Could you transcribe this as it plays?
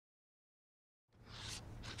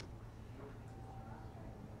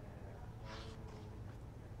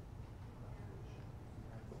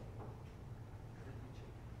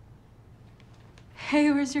Hey,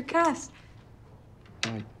 where's your cast?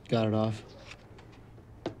 I got it off.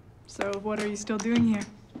 So what are you still doing here?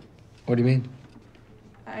 What do you mean?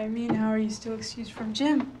 I mean, how are you still excused from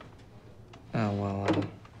gym? Oh, well,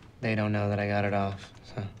 they don't know that I got it off,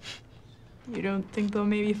 so. You don't think they'll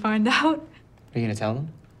maybe find out? Are you gonna tell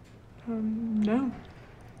them? No.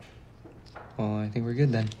 Well, I think we're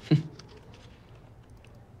good then.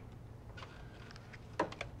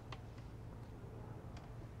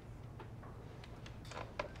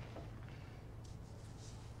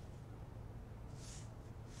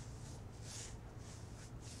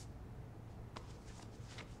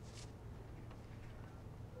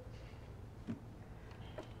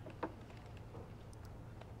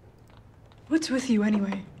 What's with you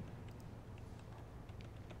anyway?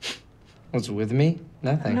 What's with me?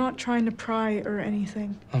 Nothing. I'm not trying to pry or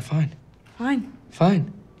anything. I'm fine. Fine.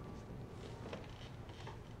 Fine.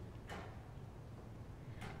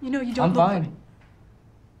 You know, you don't I'm look fine. like...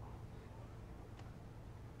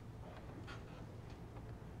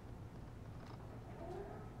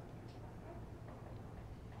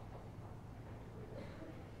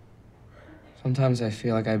 Sometimes I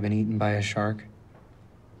feel like I've been eaten by a shark.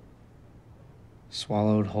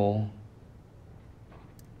 Swallowed whole.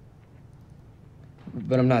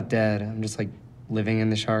 But I'm not dead. I'm just like living in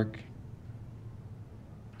the shark.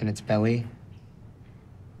 In its belly.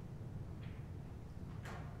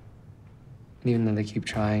 And even though they keep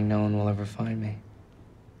trying, no one will ever find me.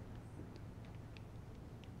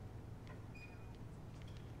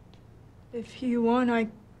 If you want, I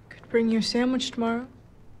could bring you a sandwich tomorrow.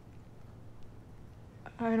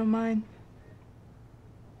 I don't mind.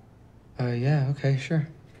 Yeah, okay, sure.